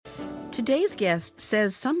Today's guest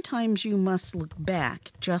says sometimes you must look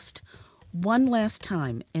back just one last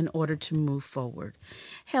time in order to move forward.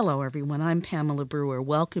 Hello, everyone. I'm Pamela Brewer,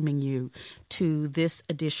 welcoming you to this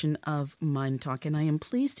edition of MyNDTALK, and I am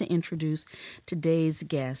pleased to introduce today's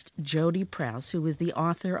guest, Jodee Prouse, who is the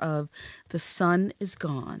author of The Sun Is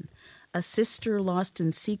Gone, A Sister Lost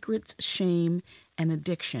in Secrets, Shame, and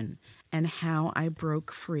Addiction, and How I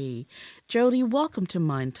Broke Free. Jodee, welcome to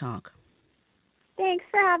MyNDTALK. Thanks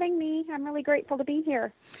for having me. I'm really grateful to be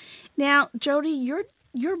here. Now, Jodee,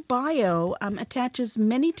 your bio attaches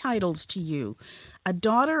many titles to you: a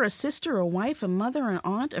daughter, a sister, a wife, a mother, an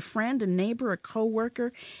aunt, a friend, a neighbor, a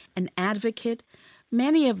co-worker, an advocate.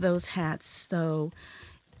 Many of those hats, though,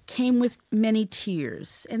 came with many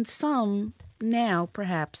tears, and some now,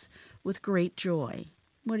 perhaps, with great joy.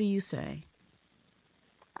 What do you say?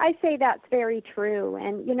 I say that's very true.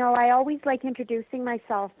 And, I always like introducing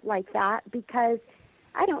myself like that because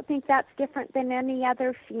I don't think that's different than any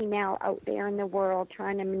other female out there in the world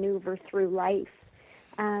trying to maneuver through life.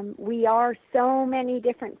 We are so many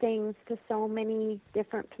different things to so many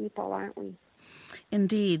different people, aren't we?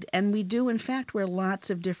 Indeed. And we do, in fact, wear lots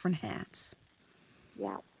of different hats.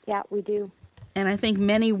 Yeah, we do. And I think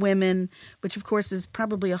many women, which of course is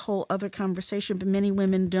probably a whole other conversation, but many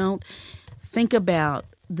women don't think about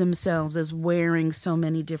themselves as wearing so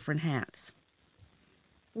many different hats.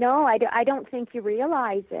 No, I don't think you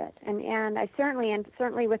realize it. And I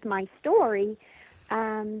certainly with my story,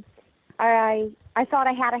 I thought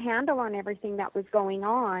I had a handle on everything that was going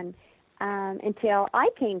on until I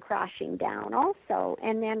came crashing down also.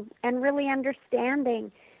 And really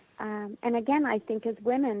understanding, and again, I think as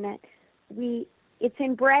women that it's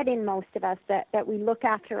inbred in most of us that we look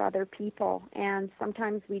after other people, and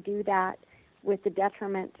sometimes we do that with the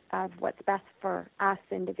detriment of what's best for us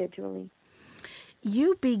individually.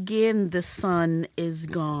 You begin The Sun Is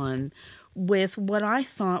Gone with what I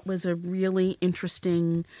thought was a really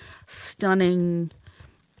interesting, stunning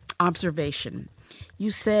observation.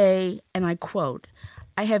 You say, and I quote,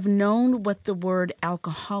 "I have known what the word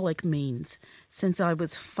alcoholic means since I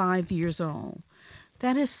was 5 years old."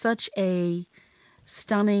 That is such a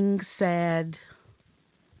stunning, sad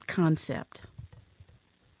concept.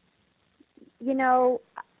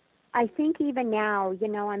 I think even now,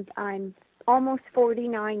 I'm almost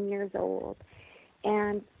 49 years old,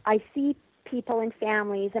 and I see people and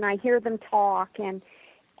families, and I hear them talk, and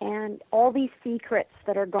all these secrets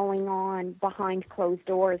that are going on behind closed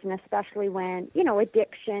doors, and especially when,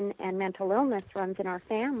 addiction and mental illness runs in our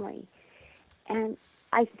family. And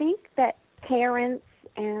I think that parents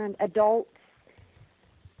and adults,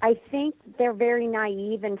 I think they're very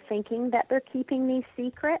naive in thinking that they're keeping these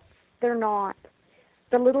secrets. They're not.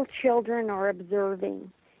 The little children are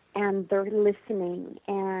observing and they're listening,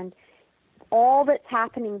 and all that's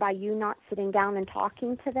happening by you not sitting down and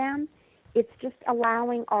talking to them, it's just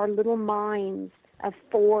allowing our little minds of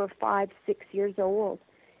 4, 5, 6 years old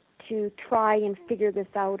to try and figure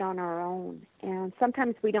this out on our own. And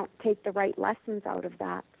sometimes we don't take the right lessons out of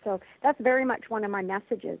that. So that's very much one of my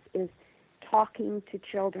messages, is talking to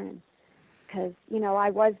children, because, I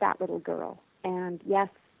was that little girl. And yes,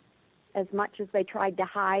 as much as they tried to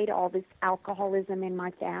hide all this alcoholism in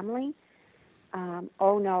my family,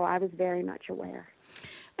 I was very much aware.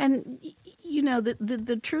 And,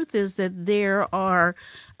 the truth is that there are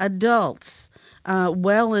adults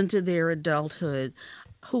well into their adulthood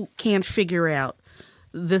who can't figure out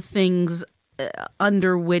the things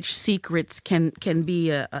under which secrets can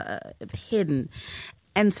be hidden.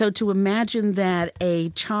 And so to imagine that a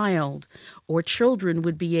child or children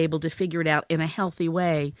would be able to figure it out in a healthy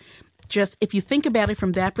way, just if you think about it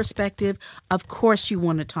from that perspective, of course you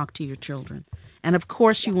want to talk to your children. And of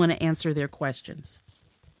course you want to answer their questions.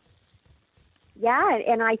 Yeah,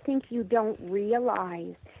 and I think you don't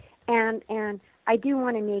realize. And I do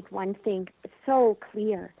want to make one thing so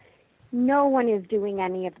clear. No one is doing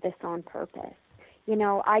any of this on purpose.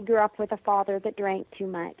 I grew up with a father that drank too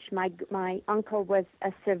much. My uncle was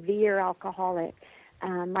a severe alcoholic.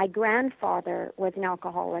 My grandfather was an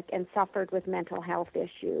alcoholic and suffered with mental health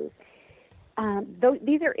issues.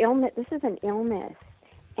 These are illness. This is an illness,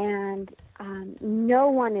 and no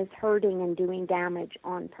one is hurting and doing damage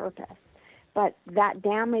on purpose. But that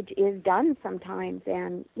damage is done sometimes,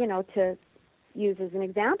 and to use as an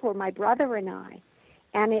example, my brother and I.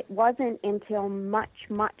 And it wasn't until much,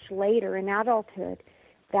 much later in adulthood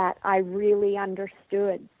that I really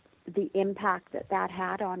understood the impact that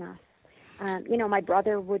had on us. My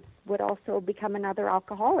brother would also become another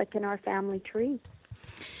alcoholic in our family tree.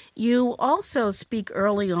 You also speak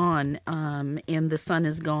early on in The Sun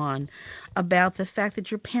Is Gone about the fact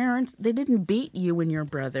that your parents, they didn't beat you and your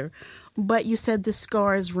brother, but you said the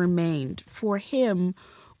scars remained. For him,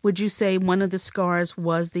 would you say one of the scars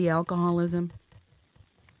was the alcoholism?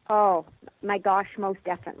 Oh, my gosh, most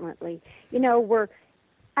definitely.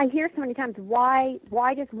 I hear so many times, why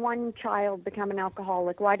does one child become an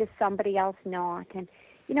alcoholic? Why does somebody else not? And,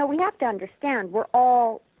 we have to understand we're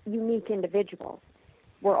all unique individuals.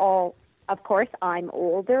 We're all, of course, I'm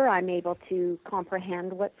older. I'm able to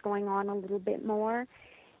comprehend what's going on a little bit more.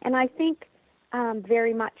 And I think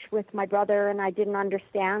very much with my brother, and I didn't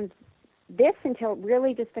understand this until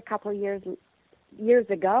really just a couple of years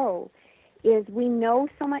ago, is we know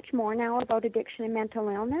so much more now about addiction and mental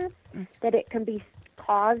illness, that it can be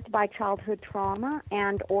caused by childhood trauma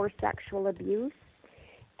and or sexual abuse.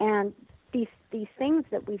 And these things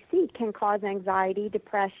that we see can cause anxiety,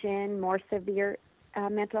 depression, more severe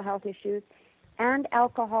mental health issues, and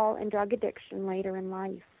alcohol and drug addiction later in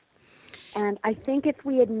life. And I think if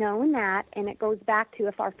we had known that, and it goes back to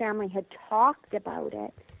if our family had talked about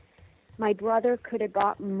it, my brother could have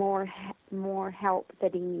got more help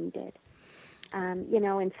that he needed.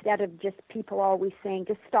 Instead of just people always saying,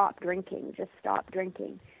 just stop drinking.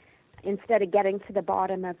 Instead of getting to the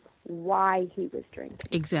bottom of why he was drinking.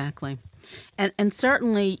 Exactly. And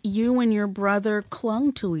certainly you and your brother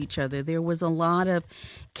clung to each other. There was a lot of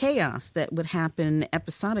chaos that would happen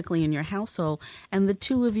episodically in your household, and the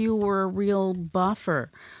two of you were a real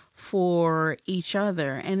buffer for each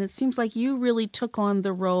other. And it seems like you really took on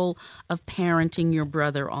the role of parenting your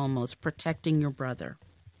brother, almost protecting your brother.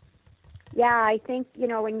 Yeah, I think,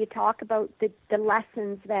 when you talk about the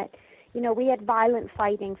lessons that, we had violent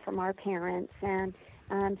fighting from our parents, and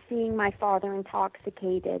seeing my father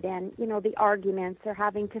intoxicated, and, the arguments, or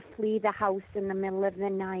having to flee the house in the middle of the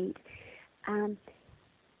night.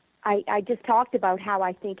 I just talked about how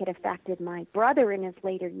I think it affected my brother in his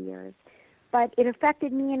later years, but it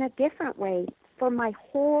affected me in a different way. For my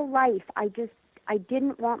whole life, I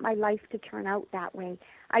didn't want my life to turn out that way.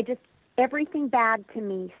 Everything bad to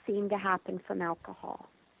me seemed to happen from alcohol.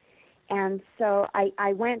 And so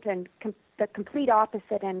I went on the complete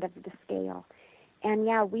opposite end of the scale. And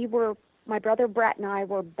yeah, my brother Brett and I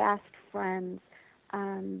were best friends.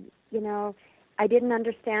 I didn't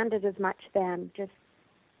understand it as much then, just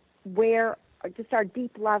our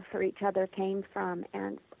deep love for each other came from.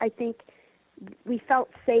 And I think we felt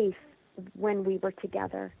safe when we were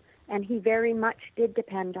together. And he very much did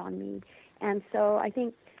depend on me. And so I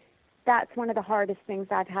think that's one of the hardest things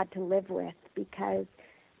I've had to live with, because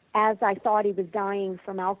as I thought he was dying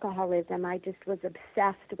from alcoholism, I just was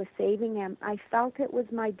obsessed with saving him. I felt it was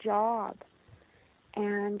my job,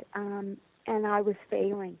 and I was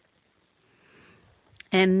failing.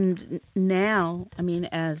 And now, I mean,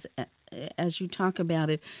 as you talk about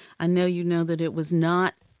it, I know you know that it was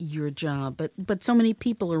not your job, but so many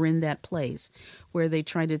people are in that place where they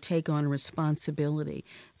try to take on responsibility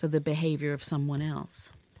for the behavior of someone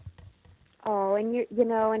else. Oh, and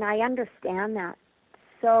and I understand that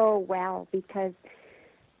so well, because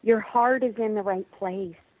your heart is in the right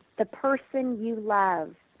place. The person you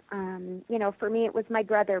love, for me it was my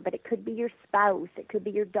brother, but it could be your spouse, it could be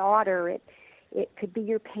your daughter, it could be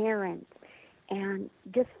your parents, and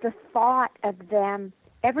just the thought of them,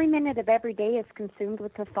 every minute of every day is consumed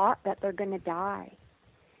with the thought that they're going to die.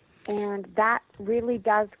 And that really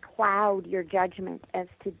does cloud your judgment as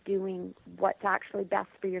to doing what's actually best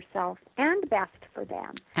for yourself and best for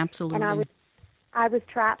them. Absolutely. And I was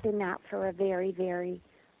trapped in that for a very, very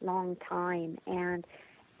long time. And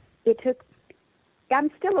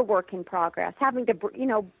I'm still a work in progress, having to,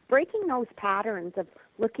 breaking those patterns of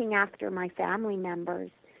looking after my family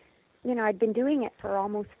members. I'd been doing it for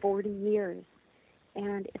almost 40 years.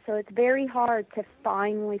 And so it's very hard to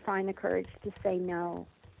finally find the courage to say no.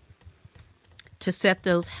 To set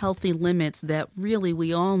those healthy limits that really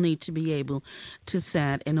we all need to be able to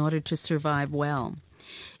set in order to survive well.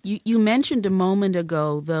 You mentioned a moment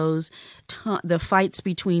ago the fights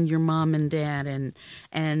between your mom and dad,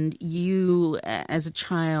 and you as a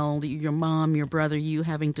child, your mom, your brother, you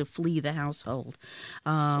having to flee the household,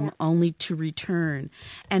 only to return.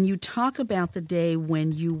 And you talk about the day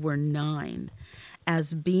when you were 9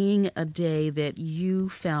 as being a day that you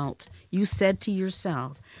said to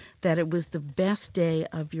yourself that it was the best day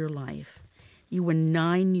of your life. You were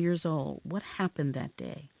 9 years old. What happened that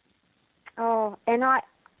day? Oh, and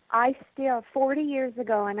I still, 40 years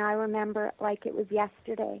ago, and I remember it like it was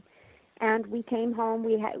yesterday. And we came home.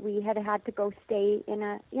 We had to go stay in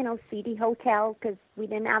a seedy hotel because we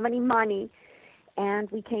didn't have any money. And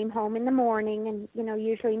we came home in the morning, and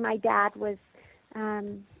usually my dad was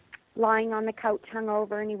lying on the couch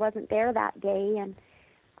hungover, and he wasn't there that day. And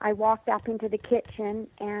I walked up into the kitchen,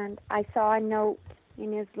 and I saw a note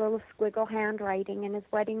in his little squiggle handwriting, and his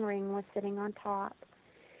wedding ring was sitting on top.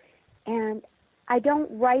 And I don't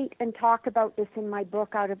write and talk about this in my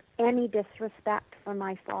book out of any disrespect for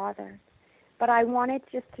my father, but I wanted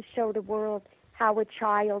just to show the world how a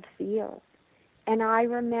child feels. And I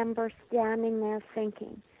remember standing there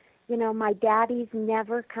thinking, you know, my daddy's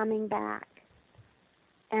never coming back.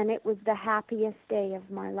 And it was the happiest day of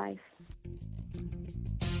my life.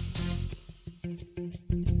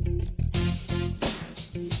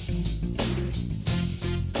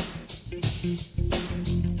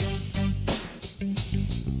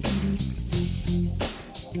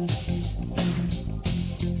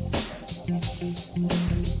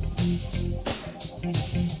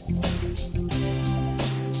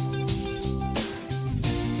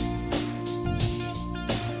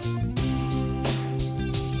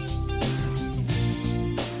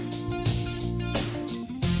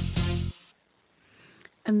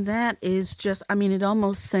 And that is just, I mean, it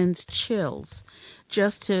almost sends chills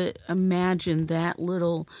just to imagine that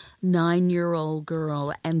little 9-year-old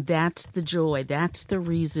girl, and that's the joy. That's the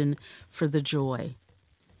reason for the joy.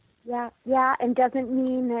 Yeah, and doesn't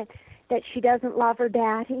mean that she doesn't love her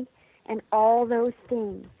daddy and all those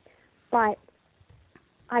things. But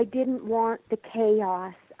I didn't want the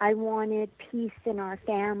chaos. I wanted peace in our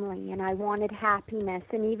family, and I wanted happiness.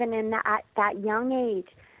 And even in at that young age,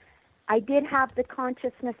 I did have the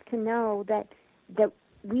consciousness to know that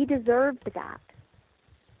we deserved that.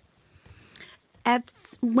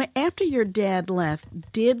 After your dad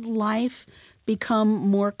left, did life become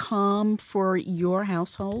more calm for your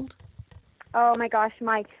household? Oh my gosh,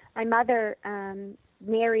 my mother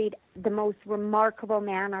married the most remarkable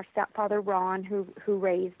man, our stepfather Ron, who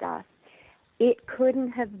raised us. It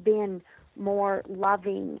couldn't have been more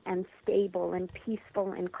loving and stable and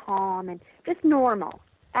peaceful and calm and just normal.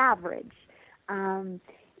 Average.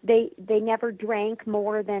 They never drank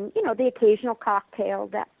more than, you know, the occasional cocktail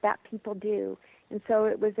that people do. And so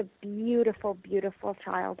it was a beautiful, beautiful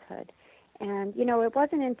childhood. And, you know, it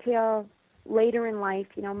wasn't until later in life,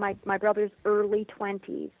 you know, my brother's early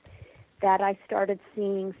 20s, that I started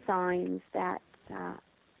seeing signs that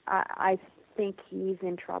I think he's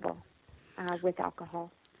in trouble with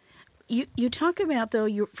alcohol. You talk about, though,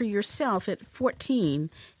 for yourself at 14,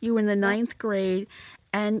 you were in the ninth grade,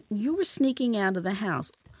 and you were sneaking out of the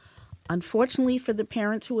house. Unfortunately for the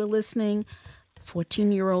parents who are listening,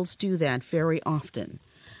 14-year-olds do that very often.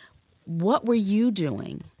 What were you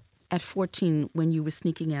doing at 14 when you were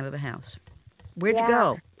sneaking out of the house? Where'd you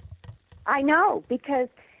go? I know, because,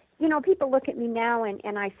 you know, people look at me now,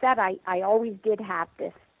 and I said I always did have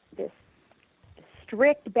this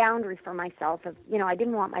strict boundary for myself of, you know, I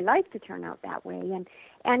didn't want my life to turn out that way.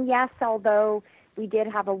 And yes, although we did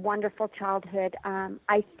have a wonderful childhood,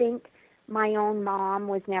 I think my own mom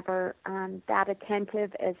was never that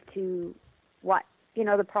attentive as to what, you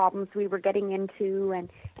know, the problems we were getting into, and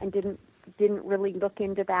didn't really look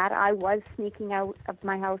into that. I was sneaking out of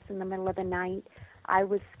my house in the middle of the night. I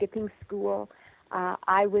was skipping school.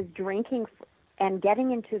 I was drinking and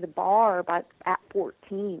getting into the bar about at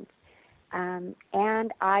 14.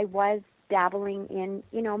 And I was dabbling in,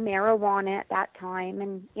 you know, marijuana at that time,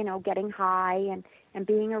 and, you know, getting high and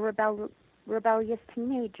being a rebellious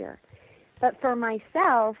teenager. But for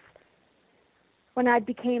myself, when I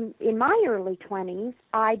became in my early 20s,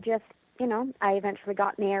 I just, you know, I eventually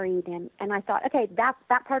got married, and I thought, okay,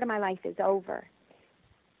 that part of my life is over.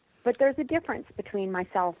 But there's a difference between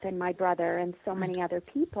myself and my brother and so many other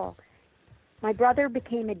people. My brother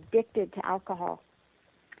became addicted to alcohol,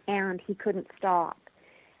 and he couldn't stop.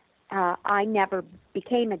 I never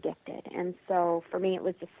became addicted, and so for me it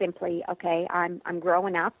was just simply, okay, I'm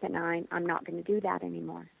growing up, and I'm not going to do that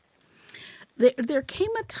anymore. There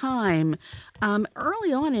came a time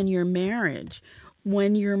early on in your marriage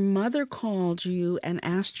when your mother called you and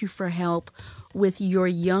asked you for help with your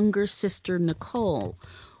younger sister, Nicole.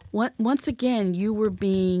 Once again, you were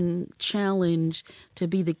being challenged to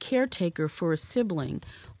be the caretaker for a sibling.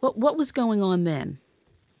 What was going on then?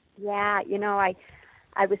 Yeah, you know, I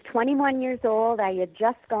was 21 years old. I had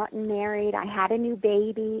just gotten married. I had a new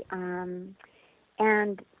baby, and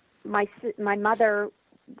my mother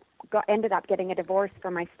ended up getting a divorce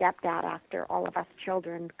from my stepdad after all of us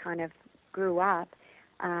children kind of grew up.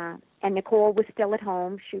 And Nicole was still at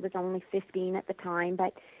home. She was only 15 at the time,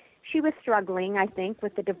 but she was struggling, I think,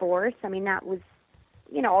 with the divorce. I mean, that was,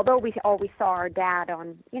 you know, although we always saw our dad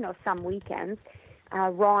on, you know, some weekends,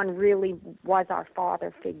 Ron really was our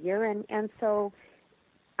father figure. And so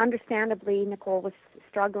understandably, Nicole was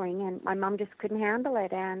struggling, and my mom just couldn't handle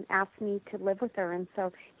it and asked me to live with her. And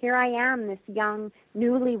so here I am, this young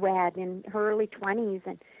newlywed in her early 20s,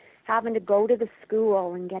 and having to go to the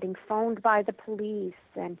school and getting phoned by the police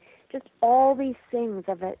and just all these things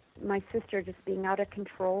of it, my sister just being out of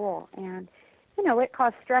control. And, it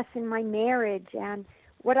caused stress in my marriage. And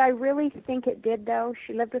what I really think it did, though,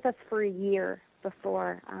 she lived with us for a year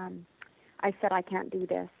before I said, I can't do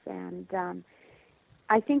this. And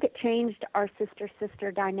I think it changed our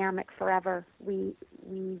sister-sister dynamic forever. We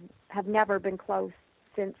have never been close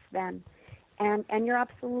since then. And you're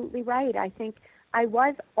absolutely right. I think I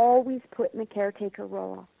was always put in the caretaker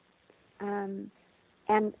role. And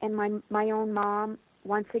my own mom,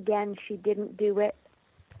 once again, she didn't do it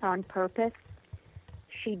on purpose.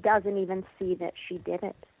 She doesn't even see that she did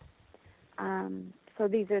it. So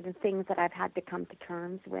these are the things that I've had to come to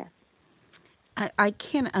terms with. I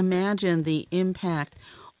can't imagine the impact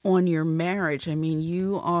on your marriage. I mean,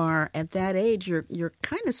 you are at that age, you're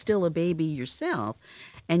kind of still a baby yourself,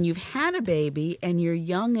 and you've had a baby, and you're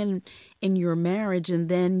young in your marriage, and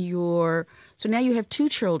then so now you have two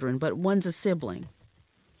children, but one's a sibling.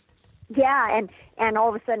 Yeah, and all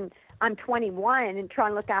of a sudden I'm 21 and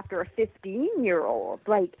trying to look after a 15-year-old.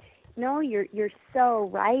 Like, no, you're so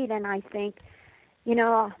right. And I think,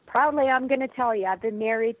 proudly I'm going to tell you, I've been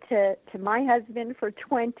married to my husband for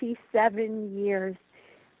 27 years.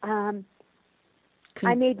 I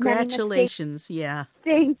made Congratulations, yeah.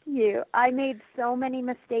 Thank you. I made so many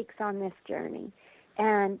mistakes on this journey.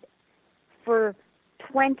 And for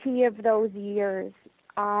 20 of those years,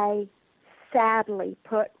 I sadly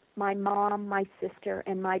put my mom, my sister,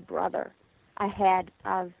 and my brother ahead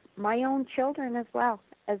of my own children as well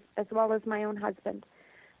as my own husband.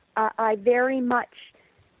 I very much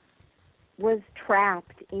was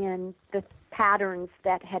trapped in the patterns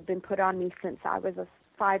that had been put on me since I was a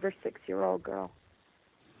 5 or 6-year-old girl.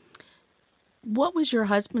 What was your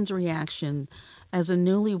husband's reaction as a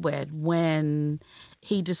newlywed when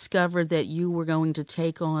he discovered that you were going to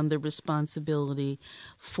take on the responsibility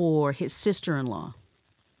for his sister-in-law,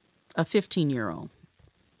 a 15-year-old?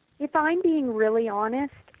 If I'm being really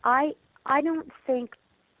honest, I don't think,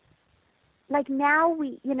 like now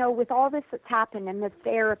we, with all this that's happened and the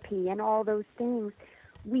therapy and all those things,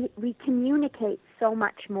 we communicate so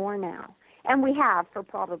much more now. And we have for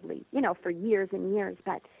probably, for years and years.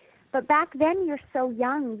 But back then you're so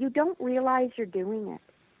young, you don't realize you're doing it.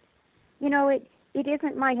 It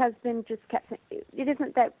isn't my husband it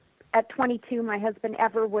isn't that at 22 my husband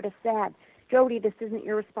ever would have said, Jodee, this isn't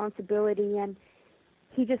your responsibility. And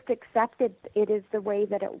he just accepted it as the way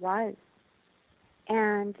that it was.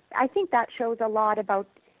 And I think that shows a lot about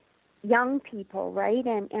young people, right?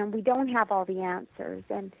 And we don't have all the answers,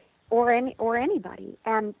 or anybody,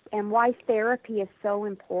 and why therapy is so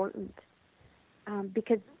important,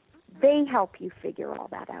 because they help you figure all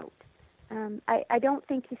that out. I don't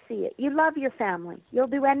think you see it. You love your family. You'll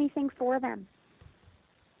do anything for them.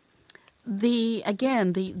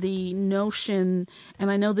 The notion,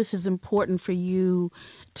 and I know this is important for you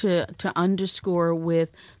to underscore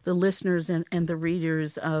with the listeners and the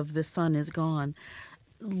readers of The Sun Is Gone,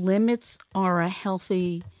 limits are a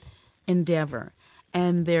healthy endeavor.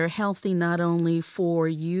 And they're healthy not only for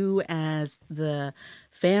you as the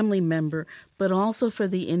family member, but also for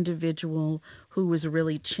the individual who is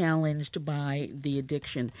really challenged by the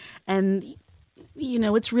addiction. And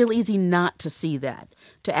it's real easy not to see that,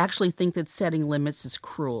 to actually think that setting limits is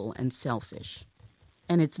cruel and selfish.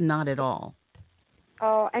 And it's not at all.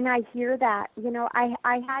 Oh, and I hear that.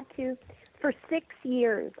 I had to, for 6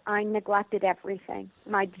 years, I neglected everything.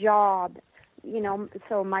 My job,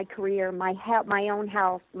 so my career, my own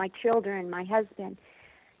health, my children, my husband,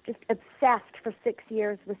 just obsessed for 6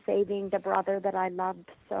 years with saving the brother that I loved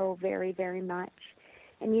so very, very much.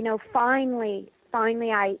 And, finally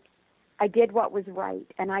I did what was right,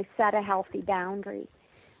 and I set a healthy boundary.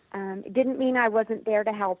 It didn't mean I wasn't there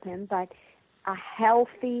to help him, but a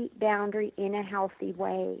healthy boundary in a healthy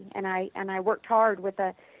way. And I worked hard with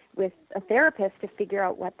a therapist to figure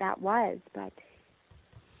out what that was. But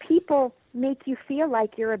people make you feel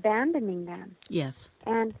like you're abandoning them. Yes.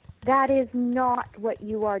 And that is not what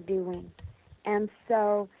you are doing. And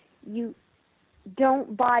so you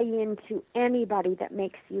don't buy into anybody that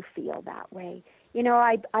makes you feel that way.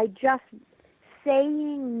 I just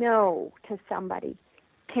saying no to somebody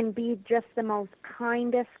can be just the most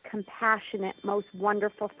kindest, compassionate, most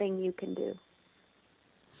wonderful thing you can do.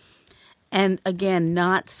 And again,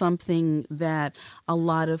 not something that a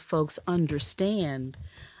lot of folks understand.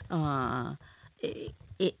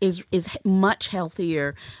 is much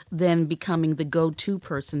healthier than becoming the go-to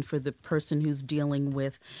person for the person who's dealing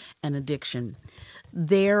with an addiction.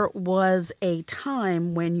 There was a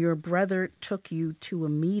time when your brother took you to a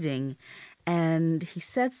meeting and he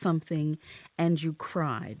said something and you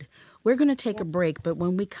cried. We're going to take a break, but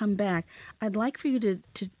when we come back, I'd like for you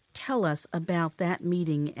to tell us about that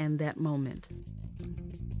meeting and that moment.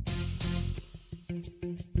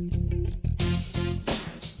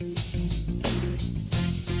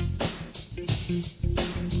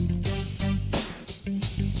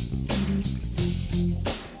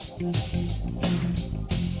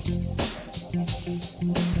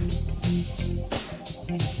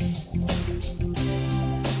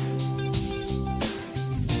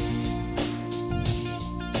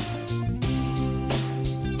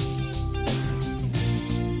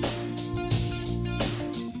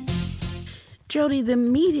 Jodee, the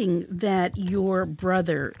meeting that your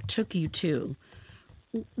brother took you to,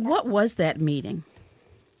 what was that meeting?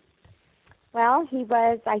 Well, he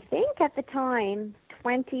was, I think at the time,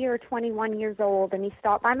 20 or 21 years old, and he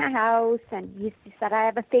stopped by my house, and he said, I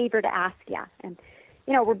have a favor to ask you. And,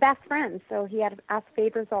 you know, we're best friends, so he had asked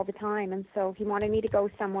favors all the time, and so he wanted me to go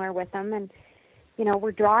somewhere with him, and, you know,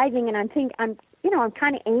 we're driving, and I'm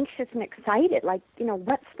kind of anxious and excited, like, you know,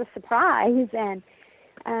 what's the surprise?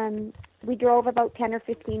 And we drove about 10 or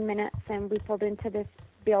 15 minutes, and we pulled into this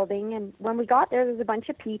building, and when we got there was a bunch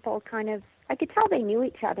of people I could tell they knew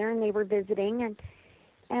each other, and they were visiting,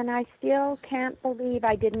 and I still can't believe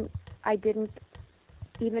I didn't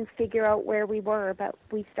even figure out where we were, but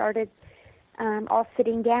we started all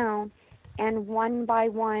sitting down, and one by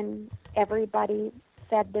one everybody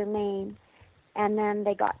said their name, and then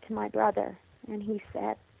they got to my brother, and he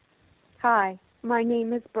said, "Hi, my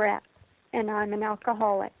name is Brett, and I'm an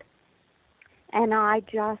alcoholic." And I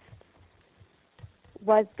just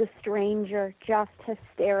was the stranger, just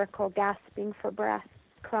hysterical, gasping for breath,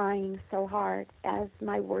 crying so hard as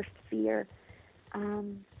my worst fear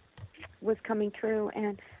was coming true.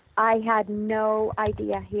 And I had no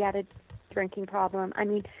idea he had a drinking problem. I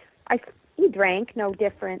mean, he drank no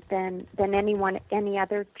different than any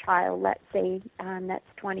other child, let's say, that's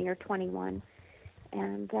 20 or 21.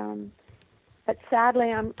 And but sadly,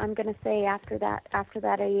 I'm going to say after that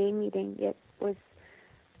AA meeting,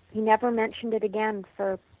 he never mentioned it again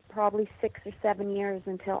for probably 6 or 7 years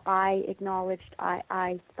until I acknowledged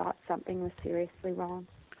I thought something was seriously wrong.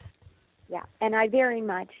 Yeah, and I very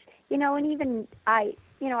much, and even I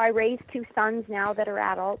raised 2 sons now that are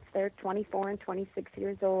adults. They're 24 and 26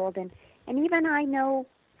 years old, and even I know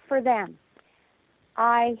for them,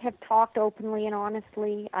 I have talked openly and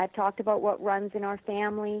honestly. I've talked about what runs in our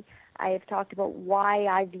family. I have talked about why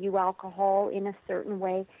I view alcohol in a certain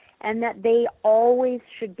way, and that they always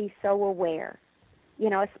should be so aware,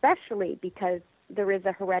 especially because there is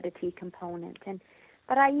a heredity component.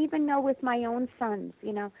 But I even know with my own sons,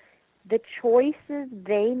 the choices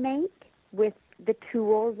they make with the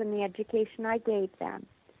tools and the education I gave them,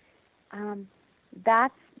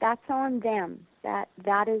 that's on them.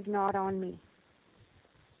 That is not on me.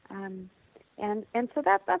 And so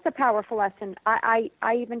that's a powerful lesson. I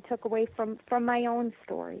even took away from my own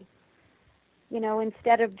story.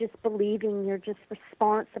 Instead of just believing you're just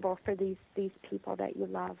responsible for these people that you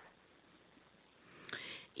love.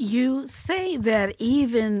 You say that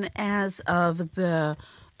even as of the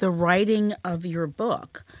writing of your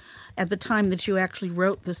book, at the time that you actually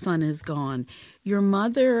wrote The Sun Is Gone, your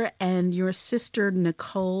mother and your sister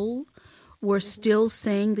Nicole were still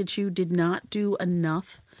saying that you did not do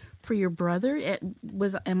enough for your brother.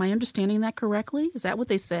 Am I understanding that correctly? Is that what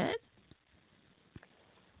they said?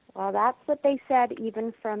 Well, that's what they said,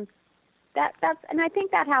 even from that. And I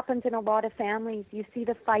think that happens in a lot of families. You see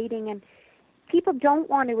the fighting, and people don't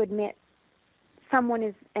want to admit someone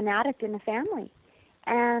is an addict in the family,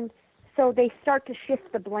 and so they start to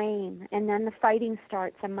shift the blame, and then the fighting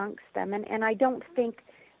starts amongst them. And I don't think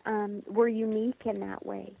we're unique in that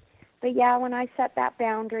way. But yeah, when I set that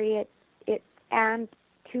boundary, and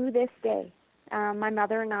to this day, my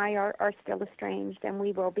mother and I are still estranged, and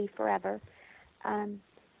we will be forever.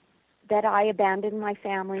 That I abandoned my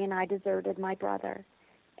family and I deserted my brother.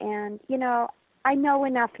 And, I know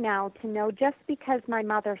enough now to know just because my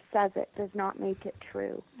mother says it does not make it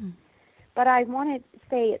true. Mm. But I want to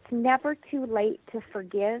say it's never too late to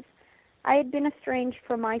forgive. I had been estranged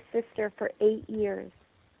from my sister for 8 years,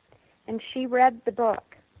 and she read the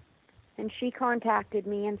book, and she contacted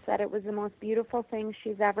me and said it was the most beautiful thing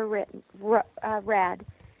she's ever read,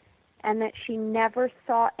 and that she never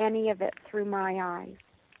saw any of it through my eyes.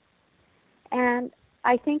 And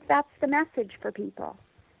I think that's the message for people,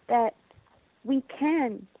 that we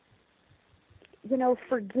can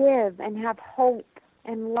forgive and have hope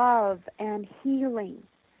and love and healing,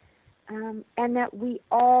 and that we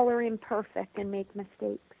all are imperfect and make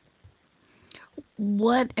mistakes.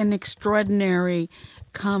 What an extraordinary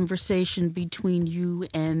conversation between you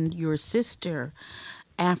and your sister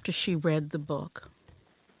after she read the book.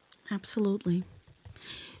 Absolutely.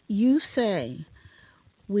 You say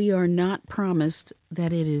we are not promised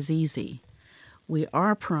that it is easy. We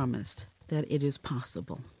are promised that it is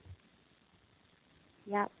possible.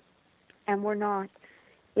 Yep. And we're not.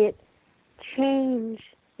 Change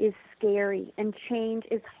is scary and change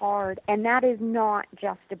is hard. And that is not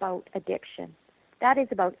just about addiction. That is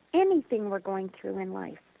about anything we're going through in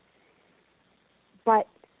life. But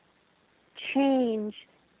change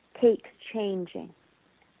takes changing.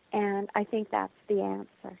 And I think that's the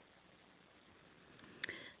answer.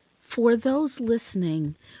 For those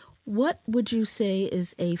listening, what would you say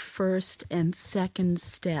is a first and second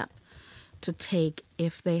step to take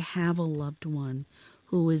if they have a loved one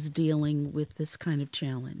who is dealing with this kind of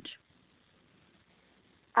challenge?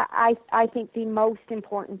 I think the most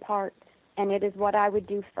important part, and it is what I would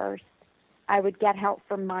do first, I would get help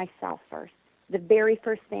for myself first. The very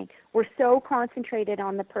first thing. We're so concentrated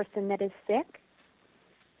on the person that is sick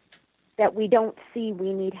that we don't see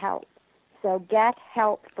we need help. So get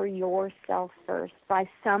help for yourself first by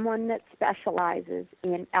someone that specializes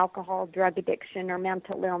in alcohol, drug addiction, or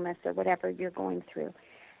mental illness, or whatever you're going through.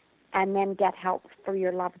 And then get help for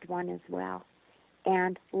your loved one as well.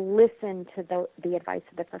 And listen to the advice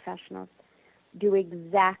of the professionals. Do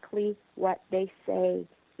exactly what they say,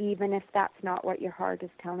 even if that's not what your heart is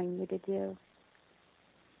telling you to do.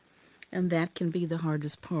 And that can be the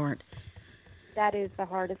hardest part. That is the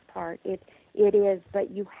hardest part. It is,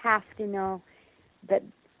 but you have to know that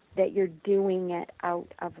you're doing it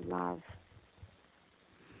out of love.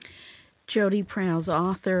 Jodee Prouse,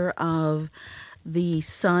 author of The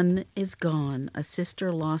Sun is Gone, A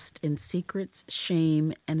Sister Lost in Secrets,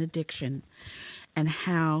 Shame, and Addiction, and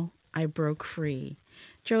How I Broke Free.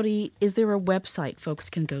 Jodee, is there a website folks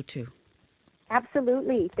can go to?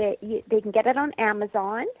 Absolutely. They can get it on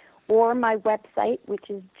Amazon or my website, which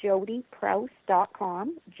is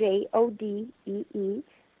jodeeprouse.com,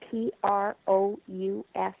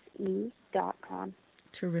 JODEEPROUSE.com.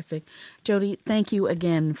 Terrific. Jodee, thank you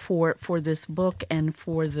again for this book and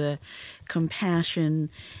for the compassion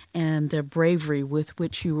and the bravery with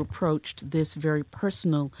which you approached this very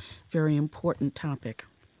personal, very important topic.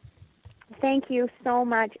 Thank you so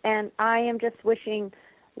much, and I am just wishing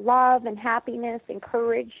love and happiness and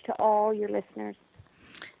courage to all your listeners.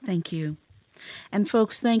 Thank you. And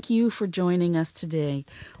folks, thank you for joining us today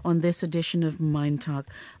on this edition of Mind Talk.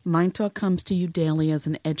 Mind Talk comes to you daily as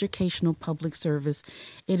an educational public service.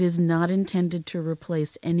 It is not intended to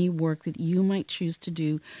replace any work that you might choose to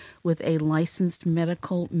do with a licensed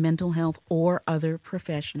medical, mental health, or other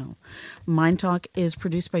professional. Mind Talk is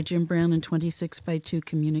produced by Jim Brown and 26x2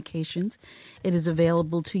 Communications. It is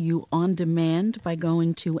available to you on demand by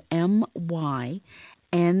going to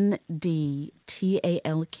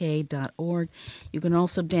MyNDTALK.org. You can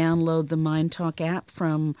also download the MyNDTALK app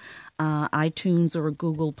from iTunes or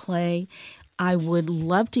Google Play. I would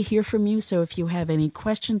love to hear from you, so if you have any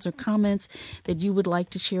questions or comments that you would like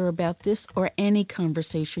to share about this or any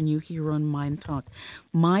conversation you hear on MyNDTALK,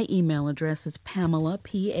 my email address is Pamela,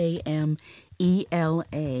 Pamela,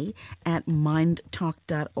 at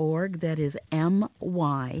myndtalk.org. That is MyNDTALK.org.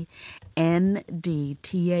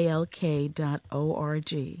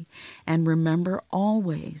 And remember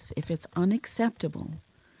always, if it's unacceptable,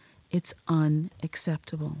 it's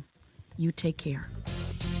unacceptable. You take care.